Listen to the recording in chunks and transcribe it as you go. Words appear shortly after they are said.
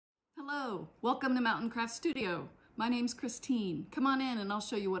Hello, welcome to Mountain Craft Studio. My name's Christine. Come on in and I'll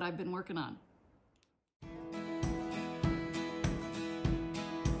show you what I've been working on.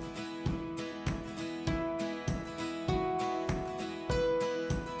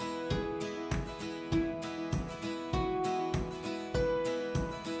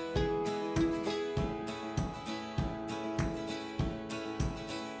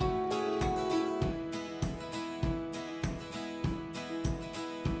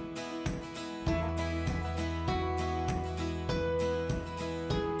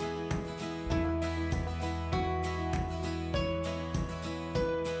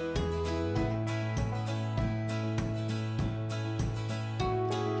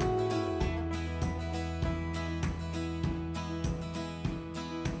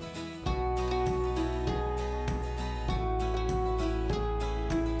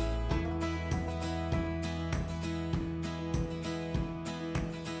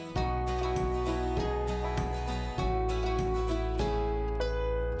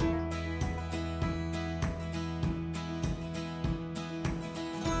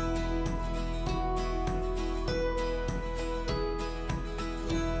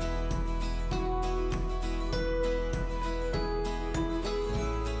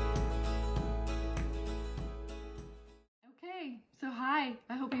 Hi,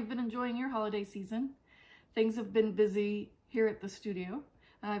 I hope you've been enjoying your holiday season. Things have been busy here at the studio.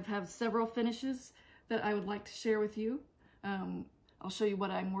 I have several finishes that I would like to share with you. I'll show you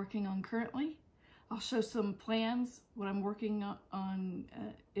what I'm working on currently. I'll show some plans, what I'm working on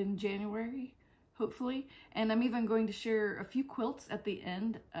in January, hopefully. And I'm even going to share a few quilts at the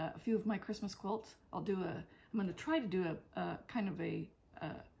end, a few of my Christmas quilts. I'm going to try to do a kind of a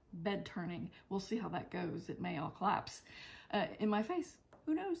bed turning. We'll see how that goes. It may all collapse in my face.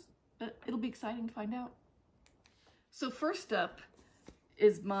 Who knows? But it'll be exciting to find out. So first up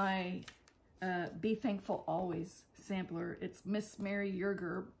is my Be Thankful Always sampler. It's Miss Mary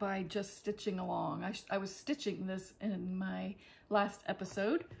Yeager by Just Stitching Along. I was stitching this in my last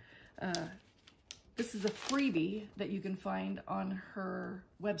episode. This is a freebie that you can find on her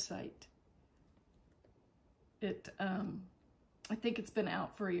website. I think it's been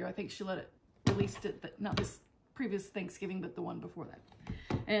out for a year. I think she released it, but not this previous Thanksgiving, but the one before that.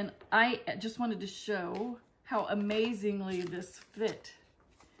 And I just wanted to show how amazingly this fit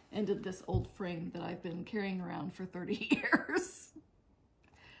into this old frame that I've been carrying around for 30 years.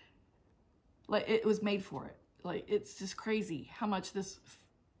 Like, it was made for it. Like, it's just crazy how much this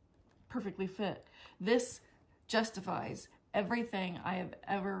perfectly fit. This justifies everything I have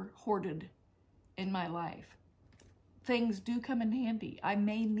ever hoarded in my life. Things do come in handy. I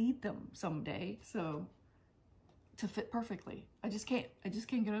may need them someday, so to fit perfectly. I just can't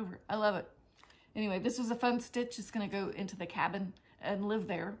get over it. I love it. Anyway, this was a fun stitch. It's gonna go into the cabin and live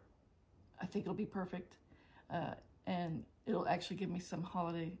there. I think it'll be perfect. And it'll actually give me some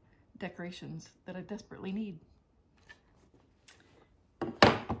holiday decorations that I desperately need.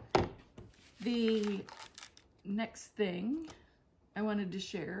 The next thing I wanted to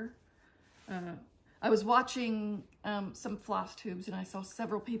share, I was watching some Flosstubes and I saw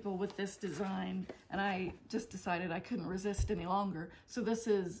several people with this design and I just decided I couldn't resist any longer. So this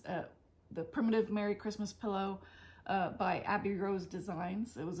is the Primitive Merry Christmas Pillow by Abby Rose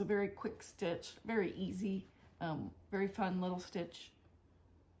Designs. It was a very quick stitch, very easy, very fun little stitch.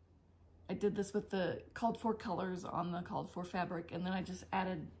 I did this with the called for colors on the called for fabric, and then I just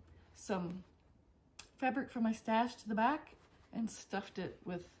added some fabric from my stash to the back and stuffed it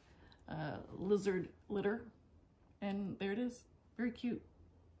with lizard litter, and there it is. Very cute.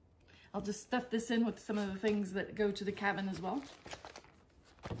 I'll just stuff this in with some of the things that go to the cabin as well.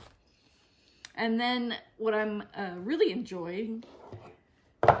 And then what I'm really enjoying,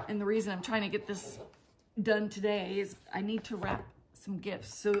 and the reason I'm trying to get this done today, is I need to wrap some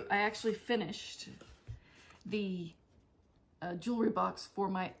gifts. So I actually finished the jewelry box for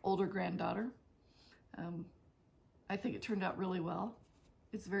my older granddaughter. I think it turned out really well.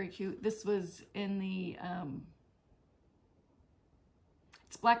 It's very cute. This was in the,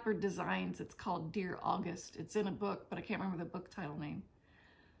 it's Blackbird Designs. It's called Dear August. It's in a book, but I can't remember the book title name.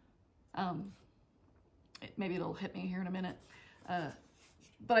 Maybe it'll hit me here in a minute.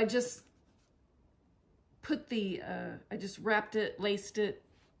 But I just put I just wrapped it, laced it,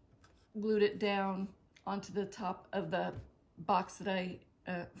 glued it down onto the top of the box that I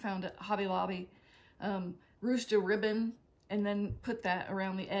found at Hobby Lobby. Ruched a ribbon and then put that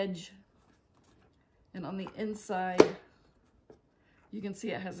around the edge. And on the inside, you can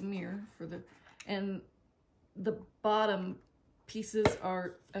see it has a mirror and the bottom pieces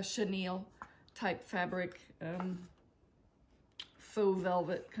are a chenille type fabric faux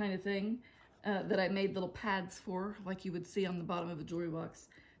velvet kind of thing that I made little pads for, like you would see on the bottom of a jewelry box,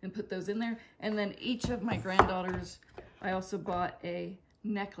 and put those in there. And then each of my granddaughters, I also bought a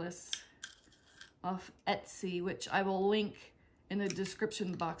necklace off Etsy, which I will link in the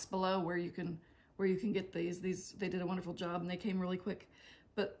description box below, where you can get these. They did a wonderful job and they came really quick.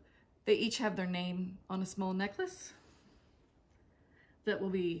 But they each have their name on a small necklace that will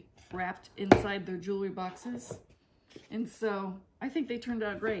be wrapped inside their jewelry boxes. And so I think they turned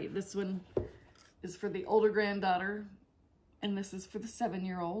out great. This one is for the older granddaughter, and this is for the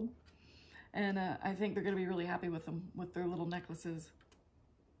 7-year-old. And I think they're gonna be really happy with them, with their little necklaces.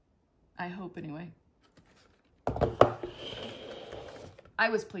 I hope, anyway. I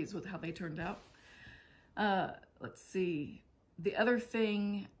was pleased with how they turned out. Let's see. The other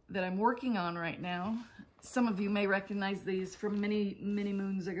thing that I'm working on right now, some of you may recognize these from many, many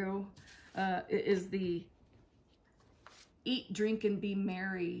moons ago, is the Eat, Drink, and Be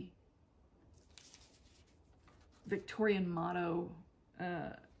Merry Victorian motto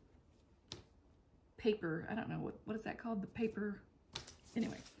paper. I don't know, what is that called? The paper.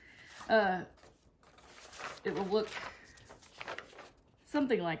 Anyway, it will look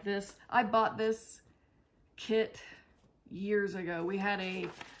something like this. I bought this kit years ago. We had a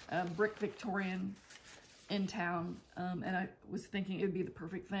brick Victorian in town, and I was thinking it would be the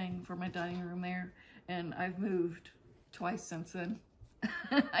perfect thing for my dining room there. And I've moved twice since then.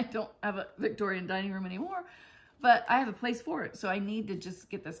 I don't have a Victorian dining room anymore, but I have a place for it. So I need to just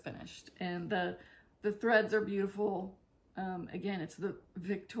get this finished. And the threads are beautiful. Again, it's the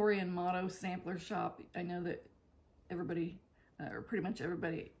Victorian motto sampler shop. I know that everybody, or pretty much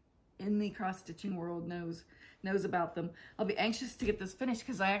everybody in the cross-stitching world knows about them. I'll be anxious to get this finished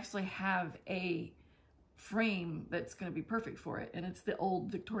because I actually have a frame that's going to be perfect for it, and it's the old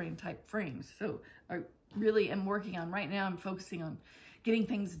Victorian type frames. So I really am working on, right now I'm focusing on getting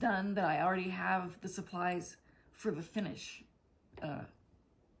things done that I already have the supplies for the finish.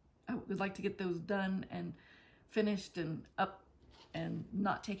 I would like to get those done and finished and up and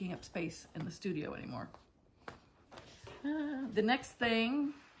not taking up space in the studio anymore. The next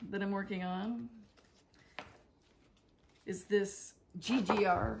thing that I'm working on is this Gigi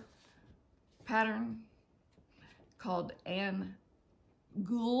R pattern called Anne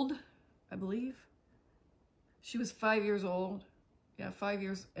Gould, I believe. She was 5 years old. Yeah, 5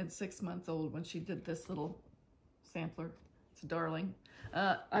 years and 6 months old when she did this little sampler. It's a darling.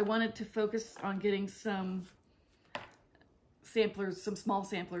 I wanted to focus on getting some samplers, some small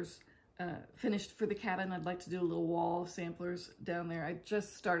samplers finished for the cabin. I'd like to do a little wall of samplers down there. I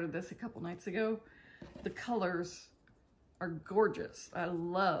just started this a couple nights ago. The colors are gorgeous. I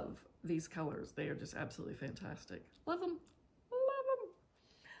love these colors. They are just absolutely fantastic. Love them.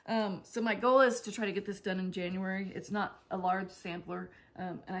 Love them. So my goal is to try to get this done in January. It's not a large sampler,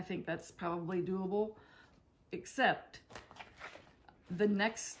 and I think that's probably doable, except the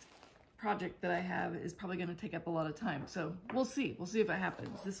next project that I have is probably going to take up a lot of time. So we'll see. We'll see if it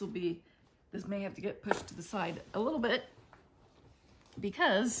happens. This may have to get pushed to the side a little bit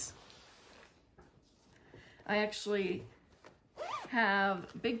because I actually have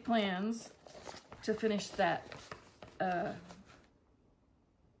big plans to finish that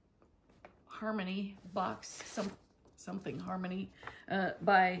Harmony box, something Harmony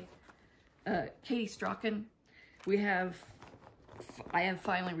by Katie Strachan. I have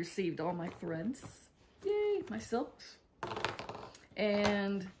finally received all my threads. Yay, my silks.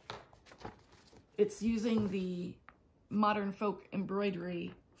 And it's using the Modern Folk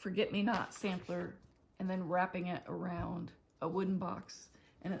Embroidery Forget-Me-Not sampler and then wrapping it around a wooden box,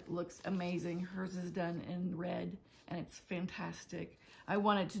 and it looks amazing. Hers is done in red and it's fantastic. I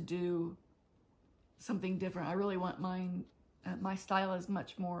wanted to do something different. I really want mine, my style is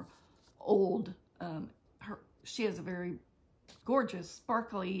much more old. She has a very gorgeous,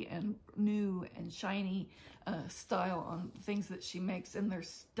 sparkly and new and shiny style on things that she makes, and they're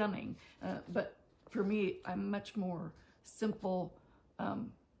stunning. But for me, I'm much more simple and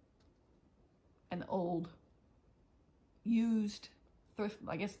old, used, thrift,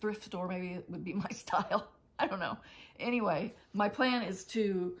 I guess thrift store maybe would be my style. I don't know. Anyway, my plan is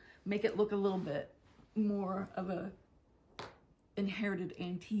to make it look a little bit more of a inherited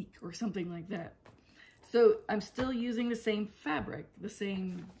antique or something like that. So I'm still using the same fabric, the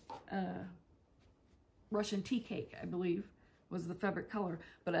same Russian tea cake, I believe, was the fabric color.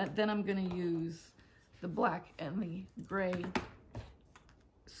 But then I'm going to use the black and the gray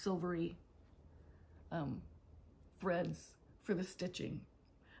silvery threads for the stitching.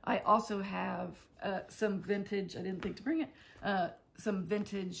 I also have some vintage, I didn't think to bring it, some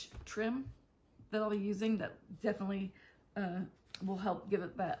vintage trim that I'll be using that definitely will help give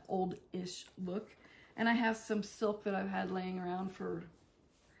it that old-ish look. And I have some silk that I've had laying around for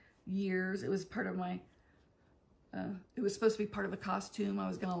years. It was part of my, it was supposed to be part of a costume. I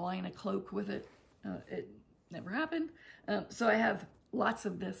was going to line a cloak with it. It never happened. So I have lots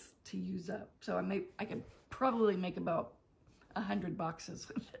of this to use up. So I could probably make about 100 boxes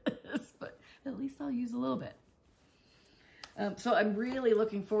with this, but at least I'll use a little bit. So I'm really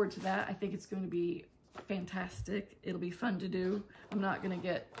looking forward to that. I think it's going to be fantastic. It'll be fun to do. I'm not going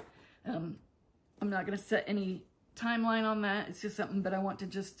to set any timeline on that. It's just something that I want to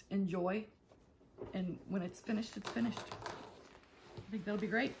just enjoy. And when it's finished, it's finished. I think that'll be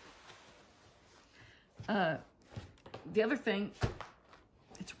great. The other thing,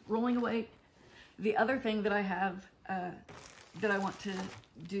 it's rolling away. The other thing that I have that I want to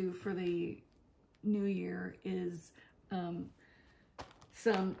do for the new year is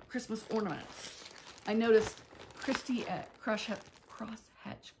some Christmas ornaments. I noticed Christy at Crosshatch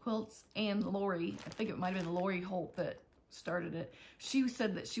Quilts and Lori, I think it might have been Lori Holt that started it. She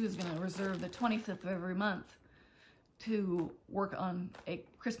said that she was going to reserve the 25th of every month to work on a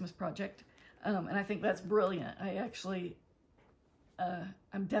Christmas project. And I think that's brilliant. I actually,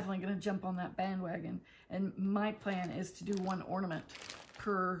 I'm definitely going to jump on that bandwagon. And my plan is to do one ornament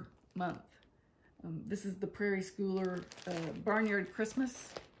per month. This is the Prairie Schooler Barnyard Christmas.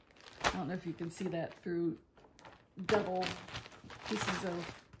 I don't know if you can see that through double pieces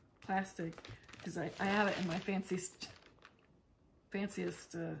of plastic, because I have it in my fanciest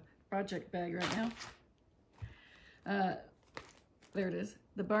project bag right now. There it is.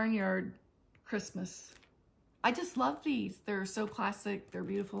 The Barnyard Christmas. I just love these. They're so classic. They're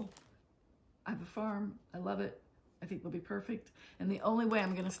beautiful. I have a farm. I love it. I think they'll be perfect. And the only way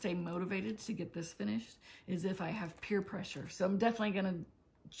I'm going to stay motivated to get this finished is if I have peer pressure. So I'm definitely going to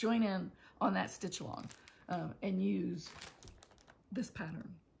join in on that stitch along and use this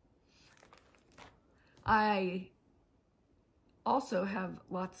pattern. I also have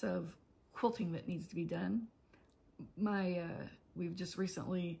lots of quilting that needs to be done. We've just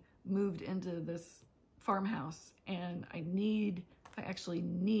recently moved into this farmhouse, and I actually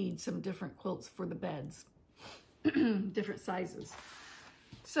need some different quilts for the beds. Different sizes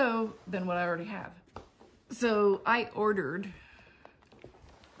than what I already have. So I ordered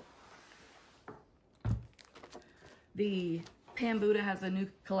the Buda has a new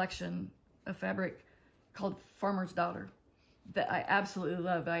collection of fabric called Farmer's Daughter that I absolutely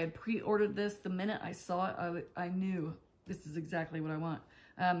love. I had pre-ordered this. The minute I saw it, I knew this is exactly what I want.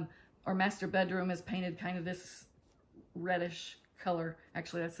 Our master bedroom is painted kind of this reddish color.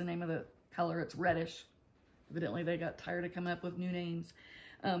 Actually, that's the name of the color. It's reddish. Evidently, they got tired of coming up with new names.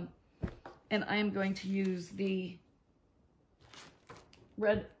 And I am going to use the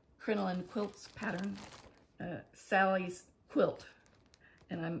red Crinoline Quilts pattern, Sallie's Quilt.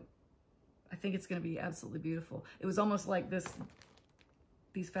 And I think it's going to be absolutely beautiful. It was almost like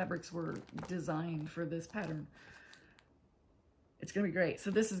these fabrics were designed for this pattern. It's going to be great.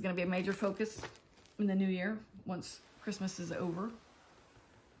 So this is going to be a major focus in the new year once Christmas is over.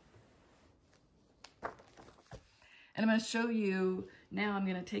 And I'm going to show you, now I'm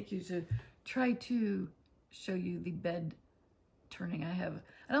going to take you to try to show you the bed turning. I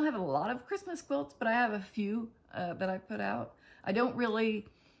don't have a lot of Christmas quilts, but I have a few that I put out. I don't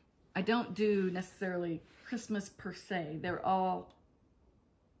do necessarily Christmas per se. They're all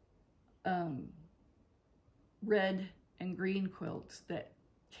red and green quilts that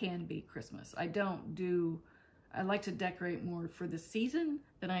can be Christmas. I like to decorate more for the season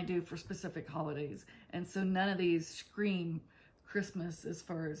than I do for specific holidays. And so none of these scream Christmas as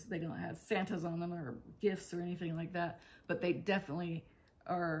far as they don't have Santas on them or gifts or anything like that, but they definitely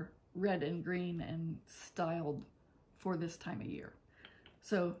are red and green and styled for this time of year.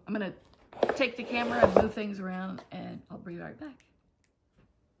 So I'm gonna take the camera and move things around, and I'll be right back.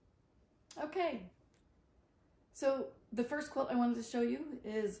 Okay, so the first quilt I wanted to show you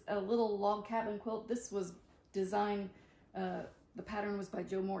is a little log cabin quilt. This was designed, the pattern was by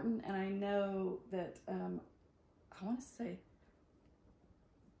Joe Morton, and I know that, I want to say,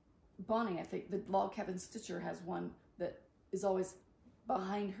 Bonnie, I think, the log cabin stitcher has one that is always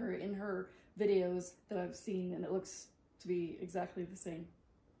behind her in her videos that I've seen, and it looks to be exactly the same.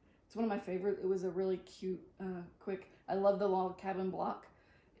 It's one of my favorite. It was a really cute, quick, I love the log cabin block.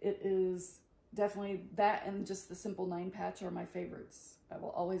 It is definitely that, and just the simple 9 patch are my favorites. I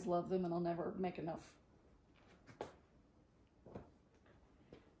will always love them, and I'll never make enough.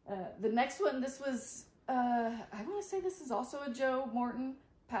 The next one, this was, I want to say this is also a Joe Morton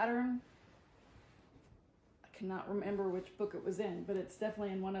pattern. I cannot remember which book it was in, but it's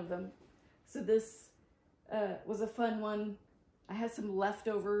definitely in one of them. So this was a fun one. I had some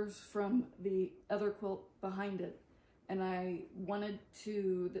leftovers from the other quilt behind it, and I wanted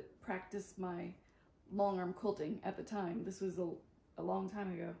to practice my long arm quilting at the time. This was a long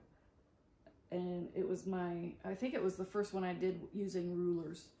time ago, and it was I think it was the first one I did using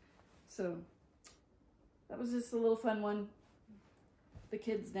rulers. So that was just a little fun one. The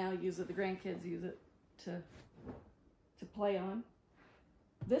kids now use it, the grandkids use it to play on.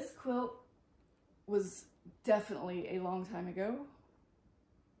 This quilt was definitely a long time ago,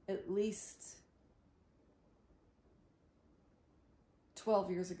 at least 12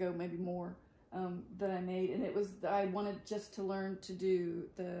 years ago, maybe more, that I made. And I wanted just to learn to do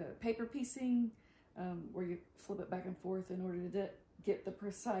the paper piecing, where you flip it back and forth in order to get the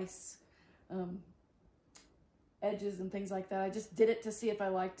precise edges and things like that. I just did it to see if I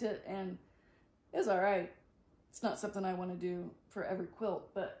liked it, and it was all right. It's not something I want to do for every quilt,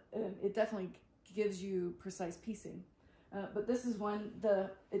 but it definitely gives you precise piecing. But this is one,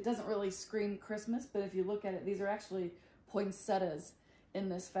 it doesn't really scream Christmas, but if you look at it, these are actually poinsettias in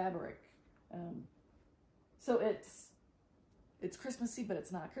this fabric. So it's Christmassy, but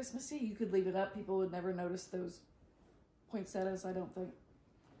it's not Christmassy. You could leave it up. People would never notice those poinsettias, I don't think.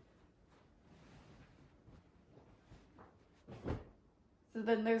 So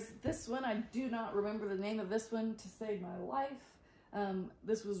then there's this one. I do not remember the name of this one to save my life.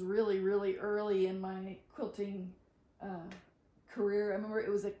 This was really, really early in my quilting career. I remember it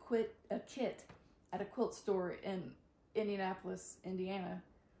was a kit at a quilt store in Indianapolis, Indiana.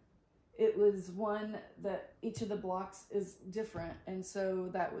 It was one that each of the blocks is different, and so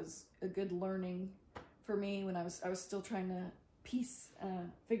that was a good learning for me when I was still trying to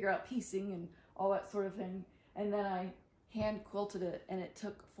figure out piecing and all that sort of thing. And then I hand quilted it, and it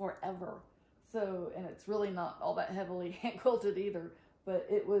took forever. So, and it's really not all that heavily hand quilted either, but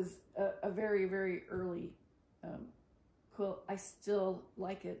it was a very, very early quilt. I still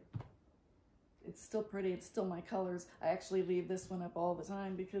like it. It's still pretty. It's still my colors. I actually leave this one up all the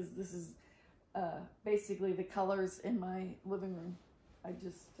time because this is basically the colors in my living room. I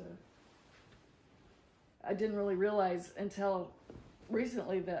didn't really realize until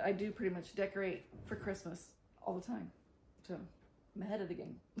recently that I do pretty much decorate for Christmas all the time. So I'm ahead of the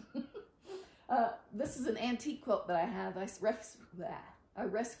game. This is an antique quilt that I have. I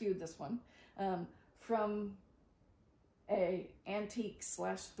rescued this one from a antique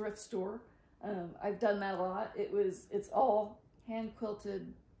 / thrift store. I've done that a lot. It's all hand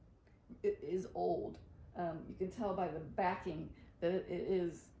quilted. It is old. You can tell by the backing that it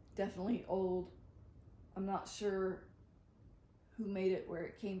is definitely old. I'm not sure who made it, where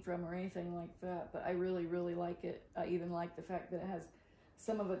it came from, or anything like that, but I really, really like it. I even like the fact that it has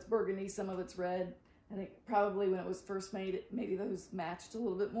some of it's burgundy, some of it's red. I think probably when it was first made, maybe those matched a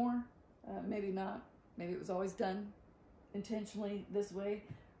little bit more. Maybe not. Maybe it was always done intentionally this way,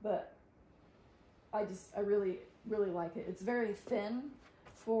 but I really, really like it. It's very thin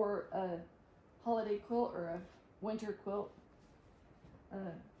for a holiday quilt or a winter quilt.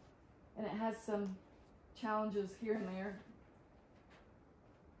 And it has some challenges here and there.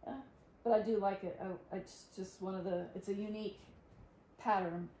 But I do like it. It's just it's a unique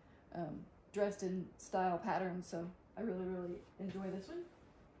pattern, dressed in style pattern, so I really, really enjoy this one.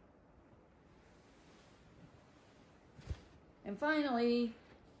 And finally,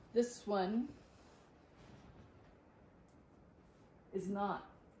 this one is not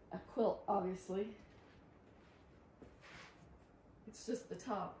a quilt, obviously. It's just the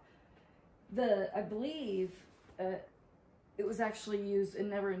top. I believe it was actually used and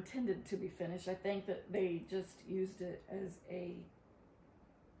never intended to be finished. I think that they just used it as a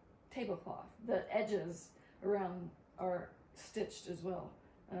tablecloth. The edges around are stitched as well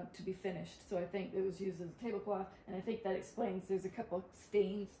to be finished. So I think it was used as a tablecloth, and I think that explains there's a couple of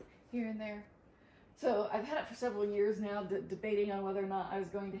stains here and there. So I've had it for several years now, debating on whether or not I was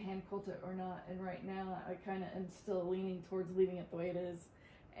going to hand quilt it or not. And right now I kind of am still leaning towards leaving it the way it is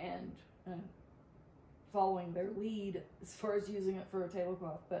and following their lead as far as using it for a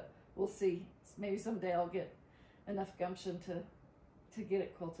tablecloth. But we'll see. Maybe someday I'll get enough gumption to get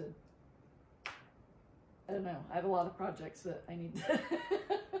it quilted. I don't know. I have a lot of projects that I need to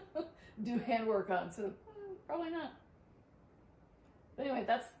do handwork on, so probably not. But anyway,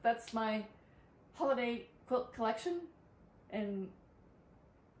 that's my holiday quilt collection, and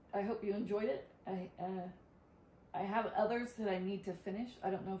I hope you enjoyed it. I have others that I need to finish. I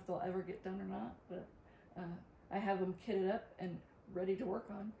don't know if they'll ever get done or not, but I have them kitted up and ready to work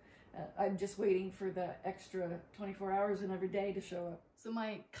on. I'm just waiting for the extra 24 hours in every day to show up. So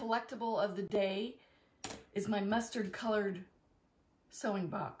my collectible of the day is my mustard colored sewing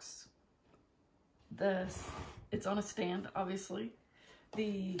box. it's on a stand, obviously.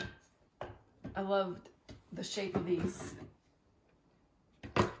 I loved the shape of these.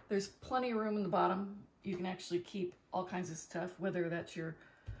 There's plenty of room in the bottom. You can actually keep all kinds of stuff, whether that's your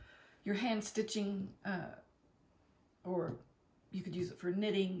hand stitching, or you could use it for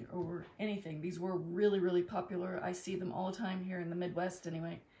knitting or anything. These were really, really popular. I see them all the time here in the Midwest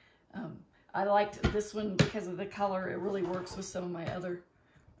anyway. I liked this one because of the color. It really works with some of my other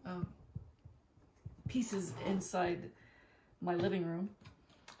pieces inside my living room.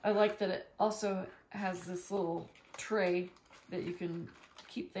 I like that it also has this little tray that you can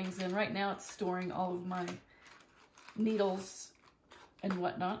keep things in. Right now it's storing all of my needles and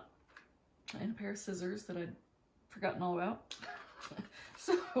whatnot, and a pair of scissors that I'd forgotten all about.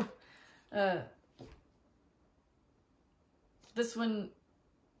 So this one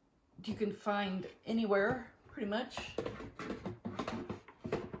you can find anywhere pretty much.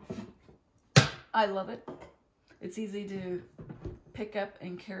 I love it. It's easy to pick up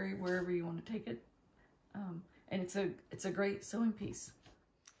and carry wherever you want to take it, and it's a great sewing piece.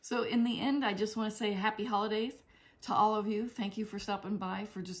 So in the end, I just want to say happy holidays to all of you. Thank you for stopping by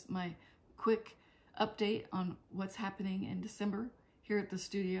for just my quick update on what's happening in December here at the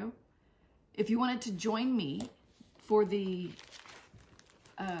studio. If you wanted to join me for the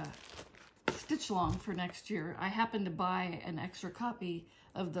stitch along for next year, I happened to buy an extra copy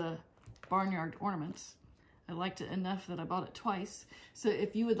of the Barnyard ornaments. I liked it enough that I bought it twice. So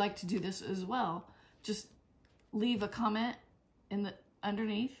if you would like to do this as well, just leave a comment in the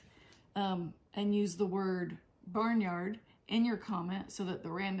underneath and use the word Barnyard in your comment so that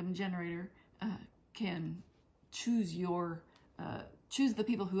the random generator can choose choose the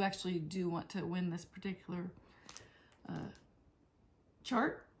people who actually do want to win this particular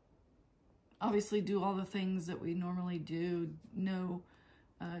chart. Obviously do all the things that we normally do. No,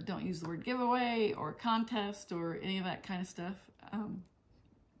 don't use the word giveaway or contest or any of that kind of stuff,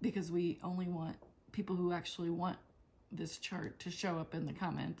 because we only want people who actually want this chart to show up in the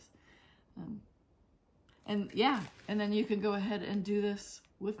comments. And yeah, and then you can go ahead and do this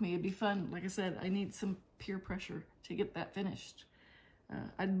with me. It'd be fun. Like I said, I need some peer pressure to get that finished.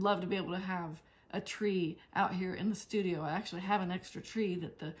 I'd love to be able to have a tree out here in the studio. I actually have an extra tree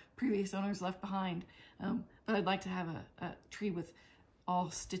that the previous owners left behind, but I'd like to have a tree with all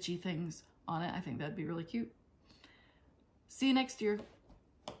stitchy things on it. I think that'd be really cute. See you next year.